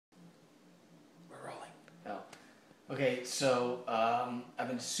Okay, so I've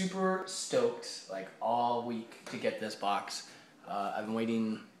been super stoked like all week to get this box. I've been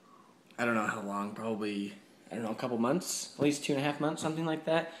waiting, I don't know how long, probably, I don't know, a couple months, at least 2.5 months, something like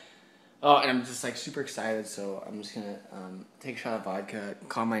that. Oh, and I'm just like super excited, so I'm just gonna take a shot of vodka,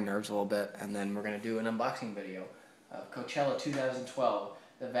 calm my nerves a little bit, and then we're gonna do an unboxing video of Coachella 2012,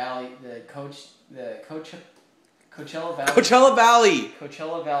 Coachella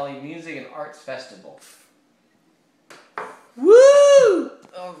Valley Music and Arts Festival. Woo!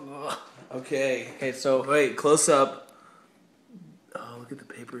 Oh. Okay, so wait, close up. Oh, look at the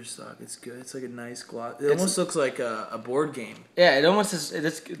paper stock. It's good. It's like a nice gloss. It almost looks like a board game. Yeah, it almost is.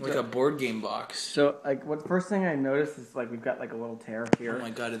 It's like a board game box. So, like, what first thing I noticed is like we've got like a little tear here. Oh my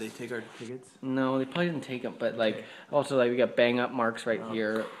god, did they take our tickets? No, they probably didn't take them. But like, also like we got bang up marks right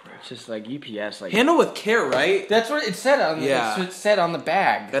here. It's just like UPS. Like handle with care, right? That's what it said on. Yeah. That's what it said on the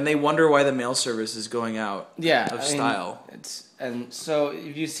bag. And they wonder why the mail service is going out. Yeah, of style. And so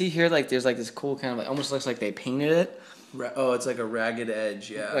if you see here, like there's like this cool kind of like almost looks like they painted it. Oh, it's like a ragged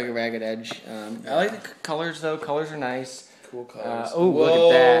edge, yeah. Like a ragged edge. I like the colors though. Colors are nice. Cool colors. Oh, look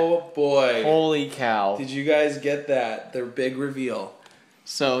at that. Oh boy! Holy cow! Did you guys get that? Their big reveal.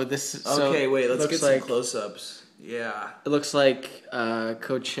 So this. Okay, wait. Let's get some like, close-ups. Yeah. It looks like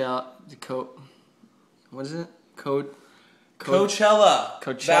Coachella. What is it? Coachella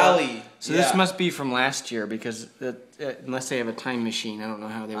Valley. So this must be from last year because unless they have a time machine, I don't know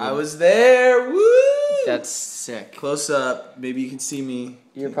how they would. I was there. Woo! That's sick. Close up. Maybe you can see me.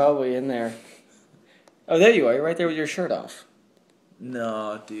 You're probably in there. Oh, there you are. You're right there with your shirt off.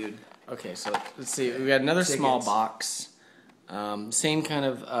 No, dude. Okay, so let's see. We got another small box. Same kind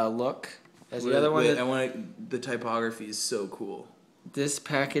of look as the other one. The typography is so cool. This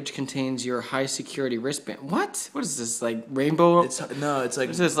package contains your high security wristband. What? What is this, like rainbow? It's like... What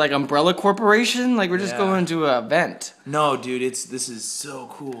is this, like Umbrella Corporation? Like we're just going to an event. No, dude, this is so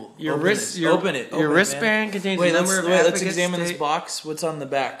cool. Open it. Your wristband contains a number of let's examine this box. What's on the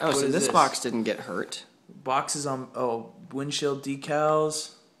back? Oh, so this box didn't get hurt. Boxes on, windshield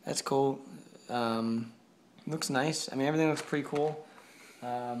decals. That's cool. Looks nice. I mean, everything looks pretty cool.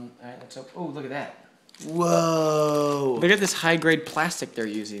 All right, let's open. Oh, look at that. Whoa! Look at this high-grade plastic they're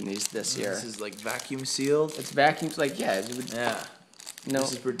using this year. This is like vacuum sealed. It's vacuum, like yeah. Yeah. No.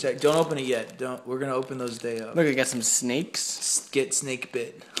 This is protect. Don't open it yet. Don't. We're gonna open those day up. Look, I got some snakes. Get snake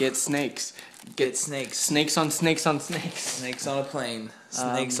bit. Get snakes. Get snakes. Snakes on snakes on snakes. Snakes on a plane.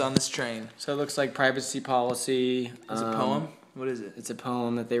 Snakes on this train. So it looks like privacy policy. It's a poem. What is it? It's a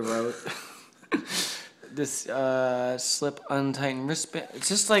poem that they wrote. This slip untighten wristband. It's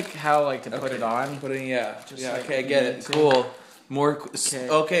just like how like to put it on. Okay, I get it. Amazing. Cool. More.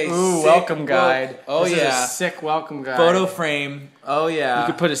 Okay. Ooh, welcome guide. Oh this yeah. Is a sick welcome guide. Photo frame. Oh yeah. You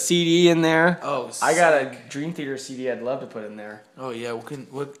could put a CD in there. Oh. I got a Dream Theater CD. I'd love to put in there. Oh yeah.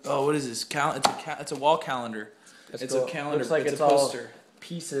 What is this? It's a wall calendar. It's cool. a calendar. Looks like it's a poster.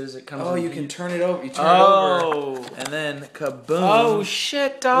 Pieces. It comes. Oh, you can turn it over. You turn it over, and then kaboom! Oh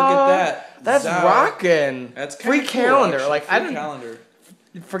shit, dog! Look at that. That's rocking. That's free cool, calendar. Actually. Like free I didn't calendar.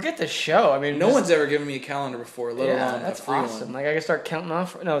 Forget the show. I mean, no one's ever given me a calendar before, let alone that's a free awesome. one. Like I can start counting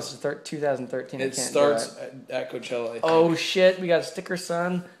off. No, it's 2013. It starts at Coachella. I think. Oh shit, we got a sticker,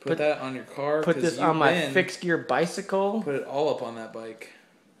 son. Put that on your car. Put this on my fixed gear bicycle. Put it all up on that bike.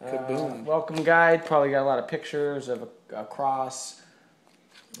 Kaboom! Welcome guide. Probably got a lot of pictures of a cross.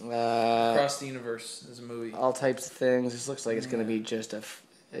 Across the Universe is a movie. All types of things. This looks like it's going to be just an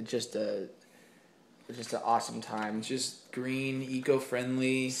awesome time. Just green,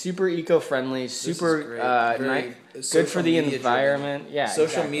 eco-friendly. Super eco-friendly. Super good for the environment. Driven. Yeah.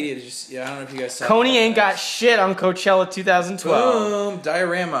 Social media. I don't know if you guys saw. Coney ain't got shit on Coachella 2012. Boom!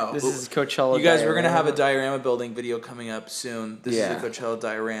 Diorama. This is Coachella. You guys, we're gonna have a diorama building video coming up soon. This is a Coachella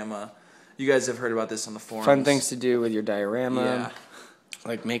diorama. You guys have heard about this on the forums. Fun things to do with your diorama. Yeah.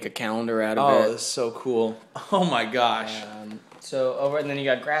 Like make a calendar out of it. Oh, that's so cool. Oh my gosh. And then you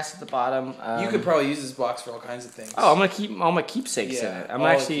got grass at the bottom. You could probably use this box for all kinds of things. Oh, I'm gonna keep all my keepsakes in it. I'm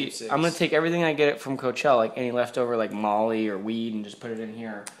gonna take everything I get it from Coachella, like any leftover like Molly or weed, and just put it in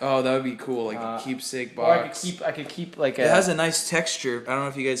here. Oh, that would be cool, like a keepsake box. Or I could keep like It has a nice texture. I don't know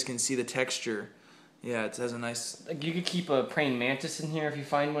if you guys can see the texture. Yeah, it has a nice. Like you could keep a praying mantis in here if you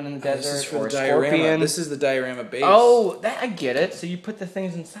find one in the desert. This is for or the a diorama. scorpion. This is the diorama base. Oh, I get it. So you put the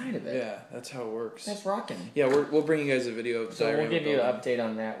things inside of it. Yeah, that's how it works. That's rocking. Yeah, we'll bring you guys a video of diorama. So we'll give you an update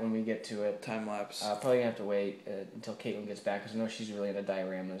on that when we get to it. Time lapse. Probably gonna have to wait until Caitlin gets back because I know she's really into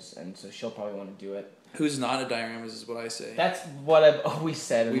dioramas, and so she'll probably want to do it. Who's not a dioramas is what I say. That's what I've always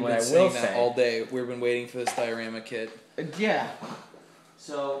said, and We've what been I will saying say that all day. We've been waiting for this diorama kit. Yeah.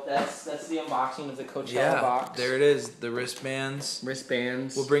 So that's the unboxing of the Coachella Yeah, box. there it is. The wristbands.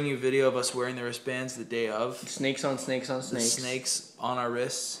 Wristbands. We'll bring you video of us wearing the wristbands the day of. Snakes on snakes on snakes. The snakes on our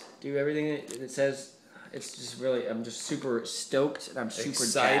wrists. Do everything it says. It's just really, I'm just super stoked and I'm super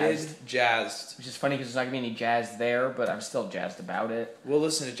excited, jazzed. Which is funny because there's not going to be any jazz there, but I'm still jazzed about it. We'll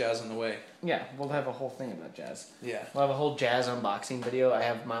listen to jazz on the way. Yeah, we'll have a whole thing about jazz. Yeah. We'll have a whole jazz unboxing video. I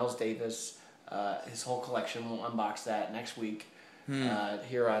have Miles Davis, his whole collection. We'll unbox that next week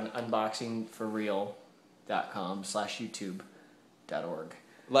here on unboxingforreal.com/youtube.org.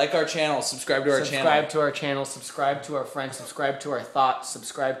 Like our channel, subscribe to our channel. Subscribe to our channel, subscribe to our friends, subscribe to our thoughts,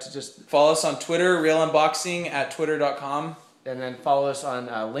 subscribe to just... Follow us on Twitter, Real Unboxing at twitter.com. And then follow us on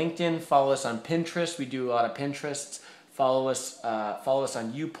LinkedIn, follow us on Pinterest. We do a lot of Pinterests. Follow us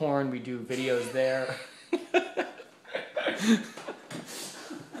on YouPorn. We do videos there.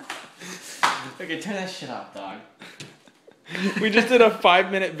 Okay, turn that shit off, dog. We just did a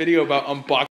 5-minute video about unboxing.